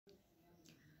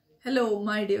Hello,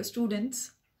 my dear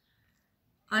students.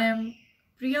 I am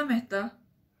Priya Mehta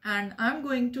and I am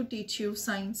going to teach you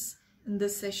science in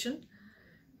this session.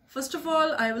 First of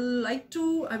all, I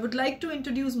would like to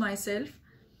introduce myself.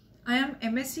 I am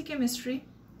MSc Chemistry,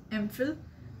 MPhil,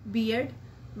 B.Ed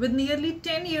with nearly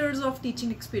 10 years of teaching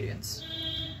experience.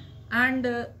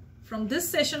 And from this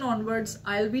session onwards,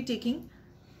 I'll be taking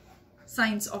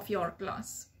science of your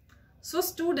class. So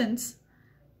students,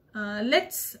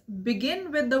 let's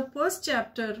begin with the first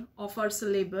chapter of our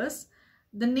syllabus.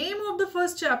 The name of the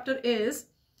first chapter is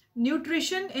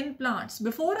Nutrition in Plants.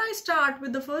 Before I start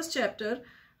with the first chapter,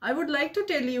 I would like to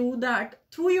tell you that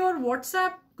through your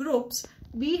WhatsApp groups,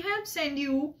 we have sent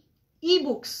you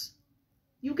ebooks.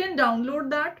 You can download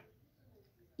that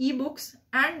ebooks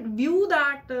and view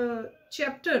that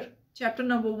chapter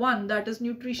number 1, that is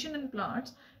Nutrition in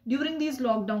Plants, during these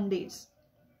lockdown days.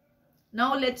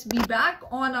 Now let's be back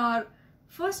on our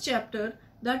first chapter,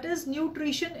 that is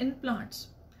Nutrition in Plants.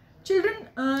 Children,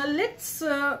 let's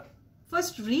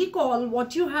first recall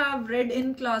what you have read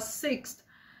in class 6th.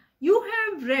 You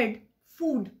have read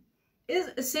food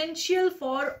is essential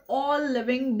for all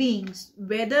living beings,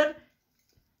 whether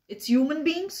it's human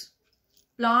beings,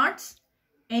 plants,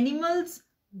 animals,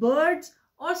 birds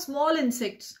or small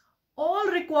insects. All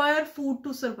require food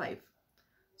to survive.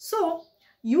 So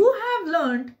you have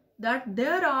learned that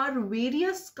there are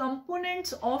various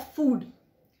components of food.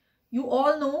 You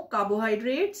all know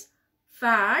carbohydrates,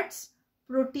 fats,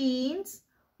 proteins,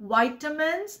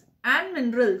 vitamins and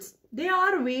minerals. They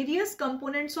are various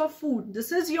components of food.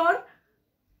 This is your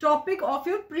topic of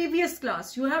your previous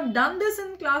class. You have done this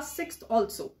in class 6th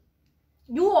also.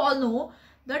 You all know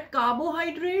that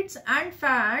carbohydrates and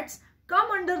fats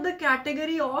come under the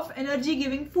category of energy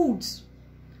giving foods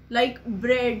like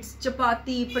breads,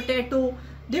 chapati, potato.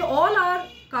 They all are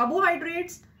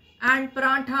carbohydrates, and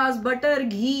paranthas, butter,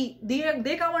 ghee,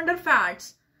 they come under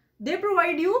fats. They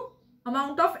provide you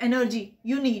amount of energy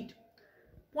you need.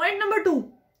 Point number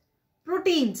 2,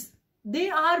 proteins. They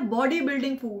are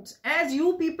bodybuilding foods. As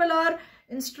you people are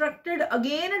instructed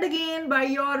again and again by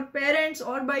your parents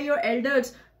or by your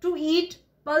elders to eat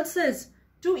pulses,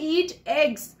 to eat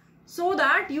eggs, so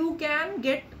that you can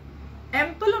get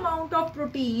ample amount of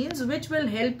proteins which will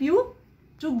help you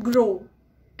to grow.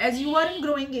 As you are in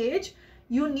growing age,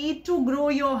 you need to grow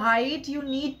your height, you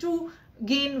need to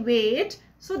gain weight.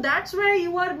 So that's why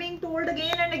you are being told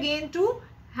again and again to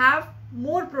have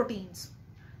more proteins.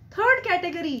 Third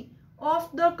category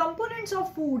of the components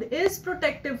of food is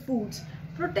protective foods.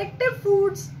 Protective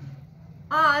foods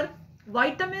are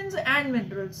vitamins and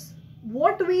minerals,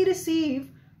 what we receive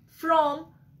from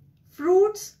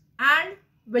fruits and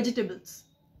vegetables.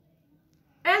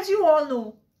 As you all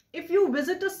know, if you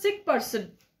visit a sick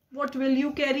person, what will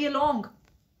you carry along?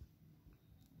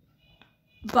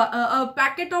 A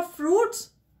packet of fruits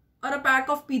or a pack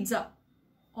of pizza?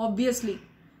 Obviously,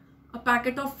 a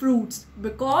packet of fruits,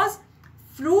 because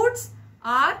fruits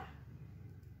are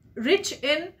rich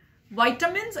in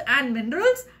vitamins and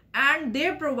minerals and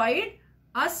they provide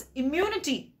us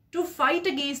immunity to fight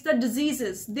against the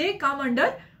diseases. They come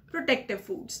under protective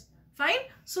foods. Fine.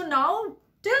 So now,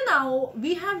 till now,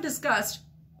 we have discussed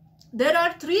there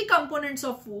are 3 components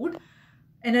of food.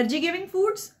 Energy giving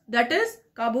foods, that is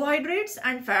carbohydrates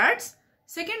and fats.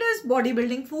 Second is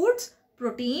bodybuilding foods,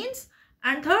 proteins.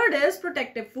 And third is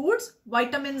protective foods,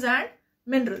 vitamins and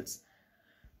minerals.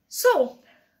 So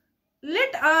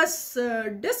let us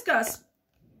discuss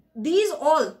these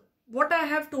all, what I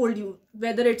have told you,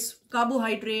 whether it's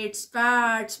carbohydrates,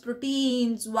 fats,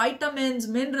 proteins, vitamins,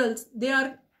 minerals. They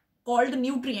are called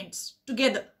nutrients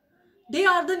together. They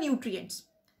are the nutrients.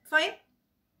 Fine.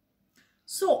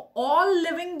 So all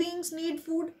living beings need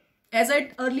food, as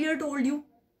I earlier told you.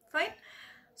 Fine.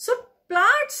 So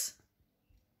plants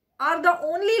are the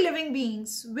only living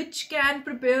beings which can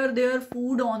prepare their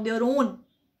food on their own.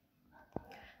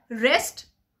 Rest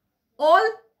all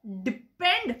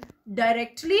depend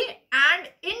directly and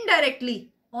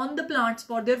indirectly on the plants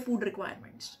for their food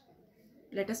requirements.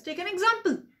 Let us take an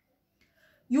example.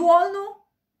 You all know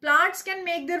plants can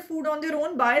make their food on their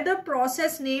own by the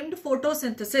process named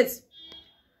photosynthesis.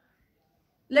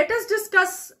 Let us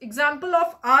discuss example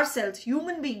of ourselves,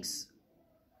 human beings.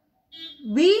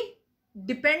 We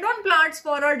depend on plants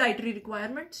for our dietary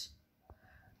requirements.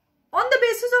 On the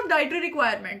basis of dietary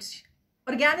requirements,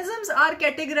 organisms are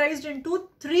categorized into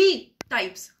 3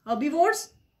 types: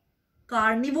 herbivores,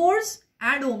 carnivores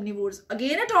and omnivores.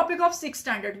 Again a topic of 6th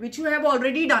standard which you have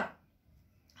already done.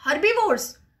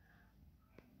 Herbivores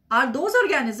are those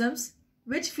organisms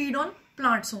which feed on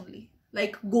plants only,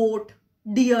 like goat,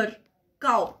 deer,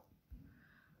 cow.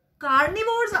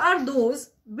 carnivores are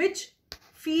those which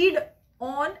feed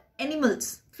on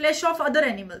animals, flesh of other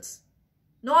animals.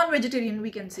 Non-vegetarian,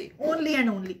 we can say, only and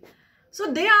only.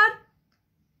 So they are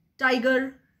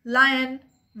tiger, lion,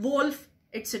 wolf,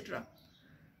 etc.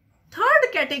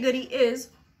 Third category is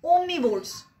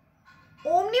omnivores.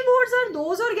 Omnivores are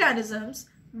those organisms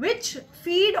which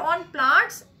feed on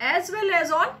plants as well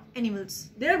as on animals.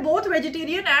 They are both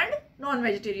vegetarian and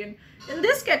non-vegetarian. In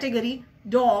this category,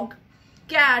 dog,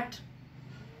 cat,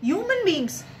 human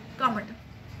beings come under.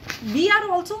 We are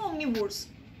also omnivores,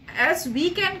 as we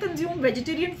can consume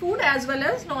vegetarian food as well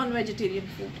as non-vegetarian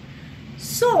food.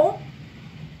 So,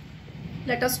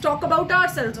 let us talk about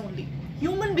ourselves only.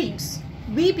 Human beings,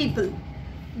 we people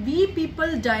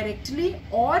directly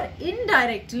or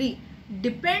indirectly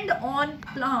depend on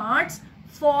plants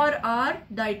for our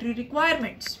dietary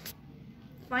requirements.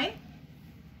 Fine.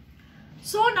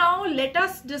 So now let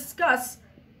us discuss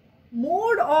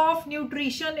mode of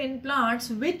nutrition in plants,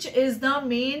 which is the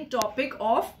main topic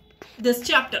of this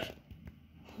chapter,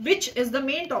 which is the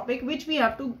main topic which we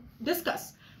have to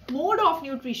discuss. Mode of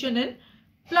nutrition in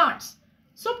plants.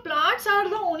 So plants are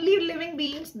the only living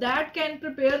beings that can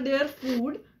prepare their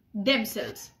food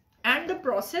themselves, and the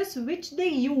process which they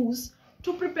use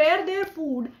to prepare their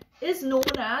food is known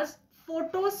as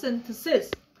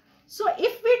photosynthesis. So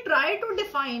if we try to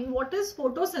define what is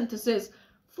photosynthesis,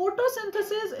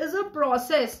 photosynthesis is a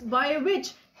process by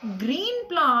which green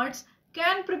plants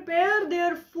can prepare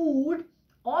their food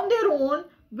on their own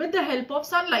with the help of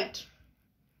sunlight,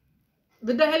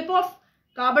 with the help of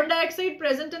carbon dioxide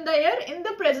present in the air in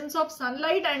the presence of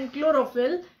sunlight and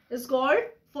chlorophyll is called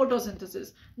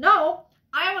photosynthesis. Now,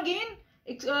 I am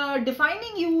again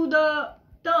defining you the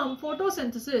term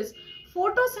photosynthesis.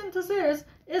 Photosynthesis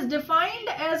is defined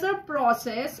as a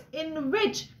process in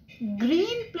which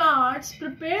green plants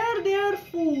prepare their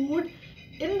food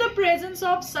in the presence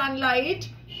of sunlight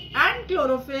and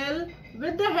chlorophyll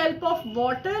with the help of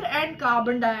water and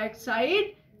carbon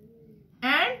dioxide,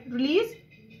 and release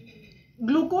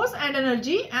glucose and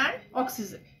energy and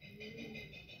oxygen.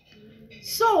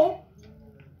 So,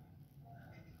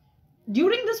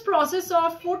 during this process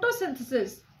of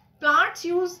photosynthesis, plants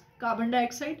use carbon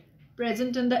dioxide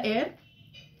present in the air,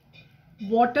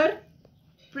 water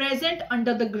present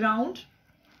under the ground,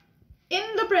 in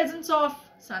the presence of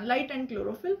sunlight and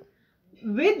chlorophyll.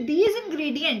 With these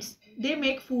ingredients, they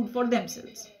make food for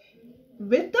themselves.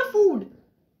 With the food,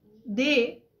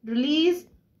 they release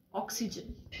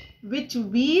oxygen, which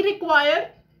we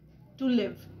require to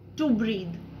live, to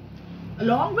breathe.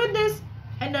 Along with this,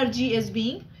 energy is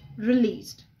being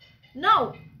released.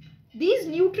 Now, these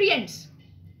nutrients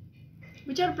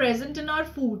which are present in our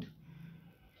food,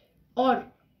 or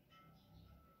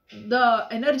the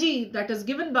energy that is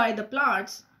given by the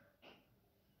plants,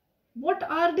 what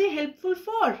are they helpful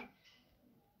for?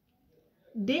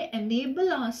 They enable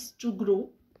us to grow.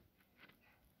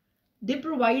 They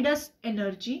provide us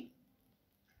energy.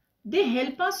 They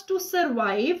help us to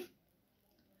survive.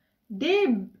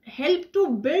 They help to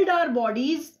build our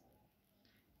bodies.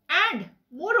 And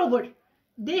moreover,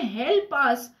 they help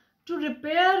us to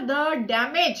repair the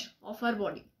damage of our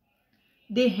body.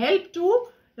 They help to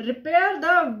repair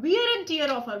the wear and tear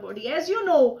of our body. As you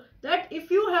know that if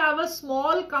you have a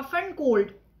small cough and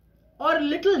cold or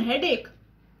little headache,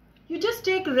 you just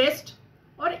take rest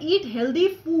or eat healthy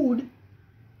food,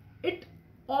 it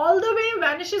all the way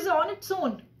vanishes on its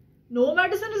own. No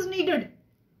medicine is needed,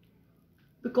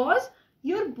 because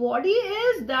your body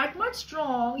is that much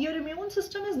strong, your immune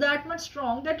system is that much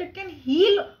strong that it can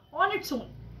heal on its own.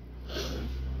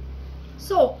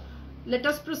 So let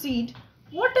us proceed.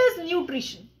 What is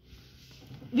nutrition?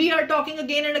 We are talking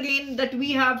again and again that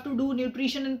we have to do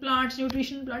nutrition in plants,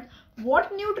 nutrition in plants.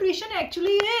 What nutrition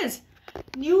actually is?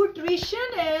 Nutrition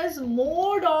is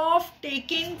mode of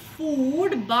taking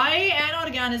food by an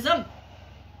organism.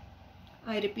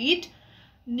 I repeat,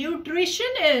 nutrition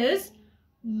is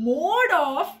mode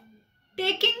of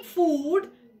taking food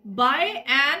by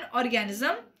an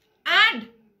organism and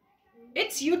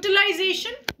its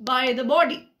utilization by the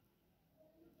body.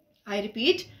 I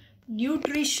repeat,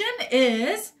 nutrition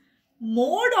is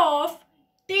mode of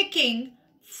taking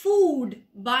food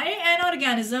by an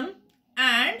organism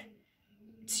and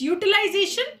its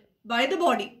utilization by the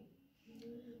body.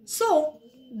 So,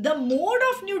 the mode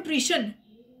of nutrition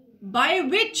by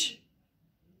which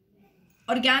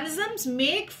organisms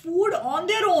make food on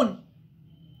their own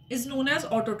is known as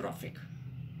autotrophic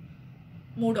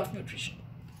mode of nutrition.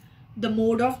 The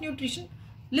mode of nutrition.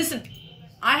 Listen,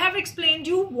 I have explained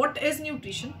you what is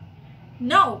nutrition.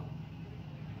 Now,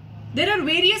 there are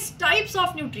various types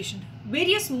of nutrition,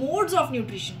 various modes of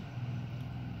nutrition.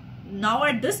 now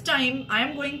at this time I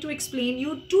am going to explain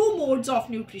you two modes of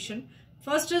nutrition.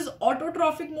 First is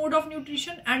autotrophic mode of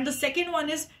nutrition and the second one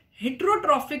is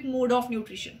heterotrophic mode of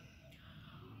nutrition.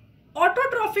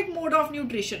 Autotrophic mode of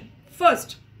nutrition.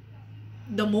 First,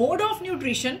 the mode of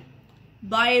nutrition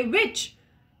by which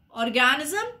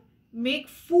organisms make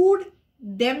food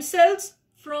themselves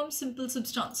from simple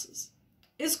substances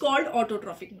is called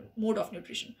autotrophic mode of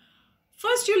nutrition.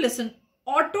 First you listen,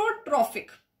 autotrophic.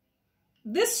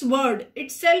 This word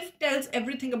itself tells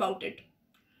everything about it.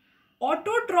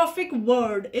 Autotrophic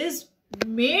word is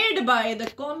made by the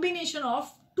combination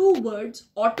of two words,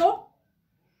 auto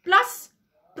plus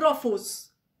trophos.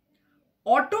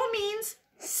 Auto means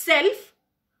self,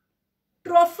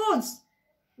 trophos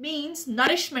means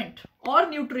nourishment or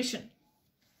nutrition.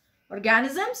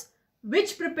 Organisms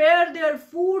which prepare their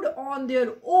food on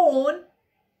their own,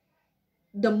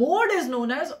 the mode is known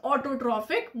as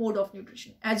autotrophic mode of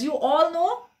nutrition. As you all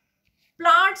know,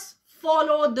 plants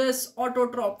follow this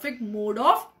autotrophic mode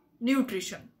of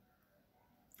nutrition.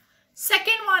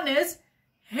 Second one is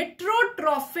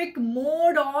heterotrophic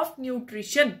mode of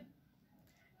nutrition.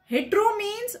 Hetero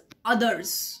means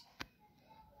others.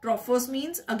 Trophos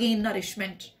means again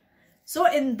nourishment. So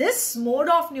in this mode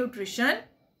of nutrition,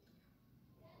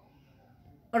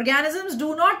 organisms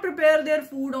do not prepare their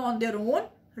food on their own,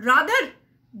 rather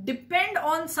depend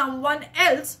on someone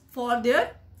else for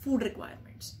their food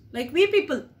requirements. Like we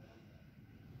people,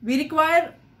 we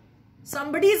require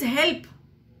somebody's help.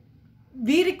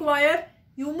 We require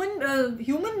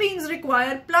human beings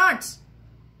require plants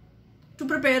to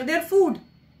prepare their food,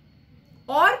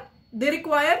 or they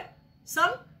require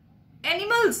some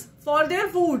animals for their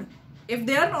food if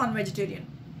they are non-vegetarian.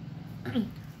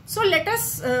 So let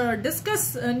us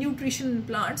discuss nutrition in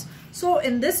plants. So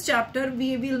in this chapter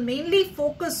we will mainly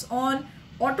focus on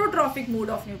autotrophic mode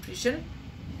of nutrition.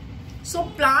 So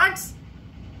plants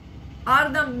are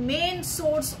the main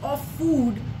source of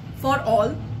food for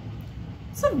all.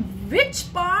 So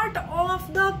which part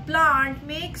of the plant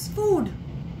makes food?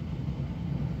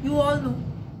 You all know,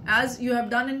 as you have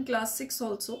done in class 6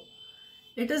 also.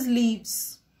 It is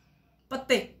leaves.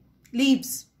 Patte,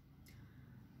 leaves.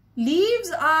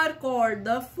 Leaves are called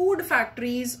the food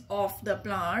factories of the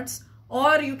plants,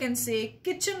 or you can say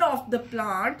kitchen of the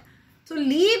plant. So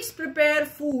leaves prepare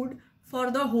food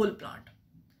for the whole plant.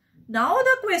 Now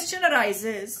the question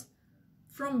arises,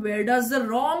 from where does the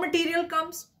raw material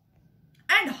comes?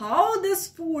 And how this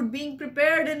food being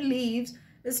prepared in leaves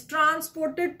is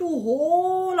transported to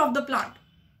whole of the plant.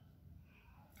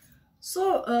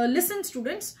 So listen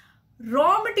students,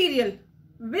 raw material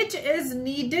which is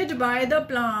needed by the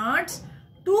plants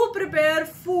to prepare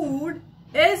food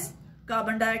is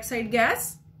carbon dioxide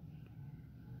gas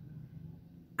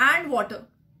and water,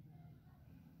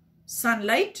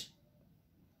 sunlight,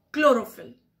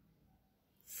 chlorophyll.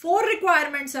 4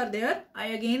 requirements are there. I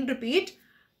again repeat,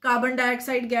 carbon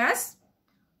dioxide gas,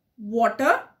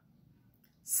 water,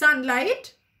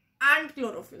 sunlight and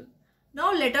chlorophyll.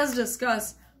 Now let us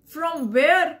discuss from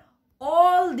where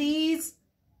all these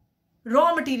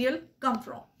raw material come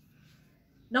from.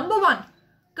 Number 1,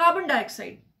 carbon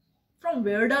dioxide. From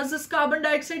where does this carbon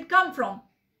dioxide come from?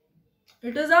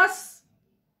 It is us.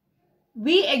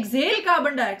 We exhale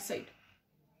carbon dioxide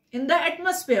in the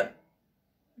atmosphere,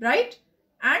 right?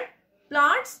 And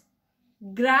plants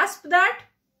grasp that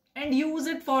and use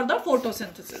it for the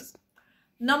photosynthesis.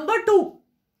 Number 2,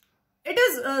 it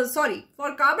is,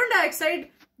 for carbon dioxide,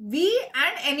 we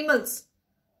and animals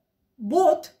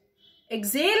both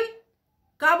exhale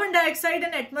carbon dioxide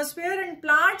in atmosphere and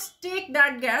plants take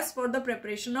that gas for the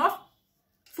preparation of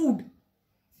food.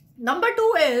 Number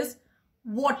 2 is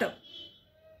water.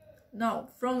 Now,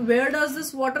 from where does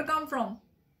this water come from?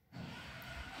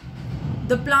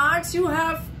 The plants you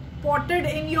have potted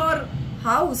in your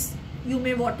house, you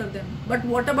may water them. But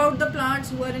what about the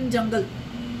plants who are in jungle,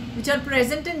 which are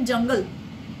present in jungle?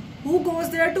 Who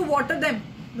goes there to water them?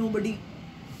 Nobody.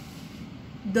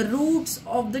 The roots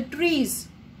of the trees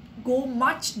go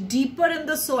much deeper in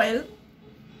the soil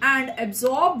and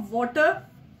absorb water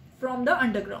from the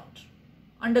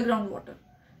underground water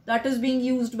that is being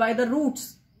used by the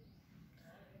roots.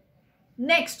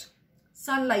 Next,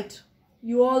 sunlight.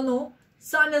 You all know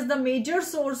sun is the major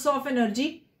source of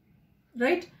energy,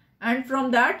 right? And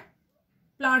from that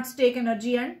plants take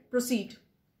energy and proceed.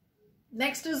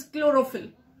 Next is chlorophyll.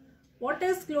 What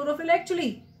is chlorophyll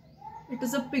actually? It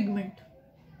is a pigment.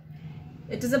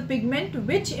 It is a pigment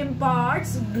which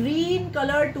imparts green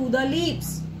color to the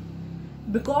leaves.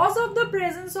 Because of the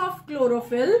presence of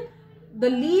chlorophyll, the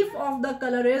leaf of the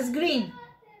color is green.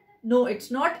 No,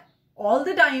 it's not all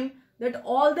the time that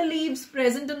all the leaves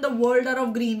present in the world are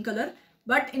of green color,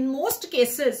 but in most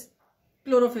cases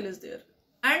chlorophyll is there.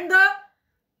 And the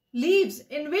leaves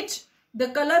in which the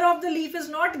color of the leaf is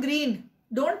not green,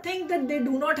 don't think that they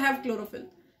do not have chlorophyll.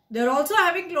 They are also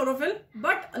having chlorophyll,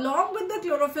 but along with the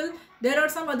chlorophyll there are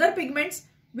some other pigments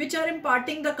which are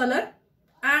imparting the color,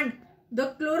 and the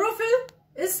chlorophyll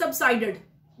is subsided,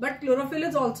 but chlorophyll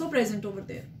is also present over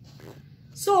there.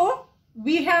 So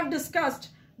we have discussed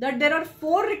that there are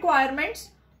 4 requirements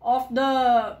of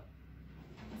the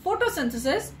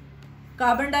photosynthesis: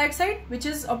 carbon dioxide, which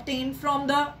is obtained from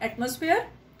the atmosphere;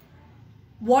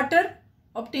 water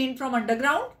obtained from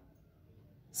underground;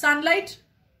 sunlight,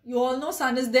 you all know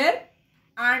sun is there;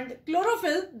 and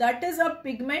chlorophyll, that is a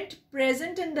pigment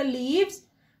present in the leaves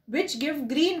which give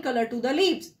green color to the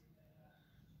leaves.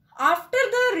 After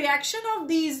the reaction of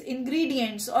these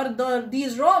ingredients or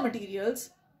these raw materials,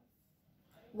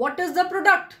 what is the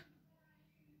product?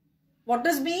 What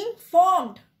is being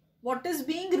formed? What is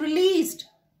being released?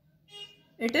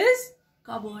 It is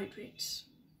carbohydrates.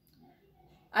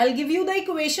 I'll give you the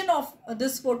equation of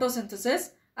this photosynthesis.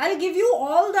 I'll give you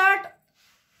all that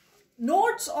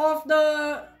notes of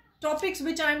the topics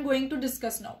which I am going to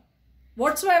discuss now.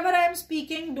 Whatsoever I am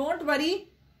speaking, don't worry,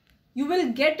 you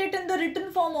will get it in the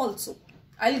written form also.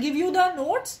 I'll give you the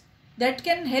notes that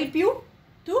can help you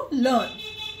to learn.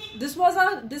 This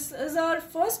is our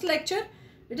first lecture.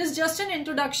 It is just an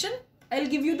introduction. I'll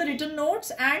give you the written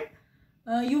notes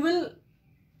and you will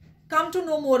come to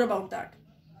know more about that.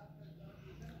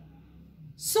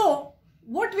 So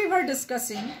what we were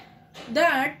discussing,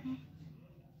 that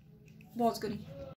was good.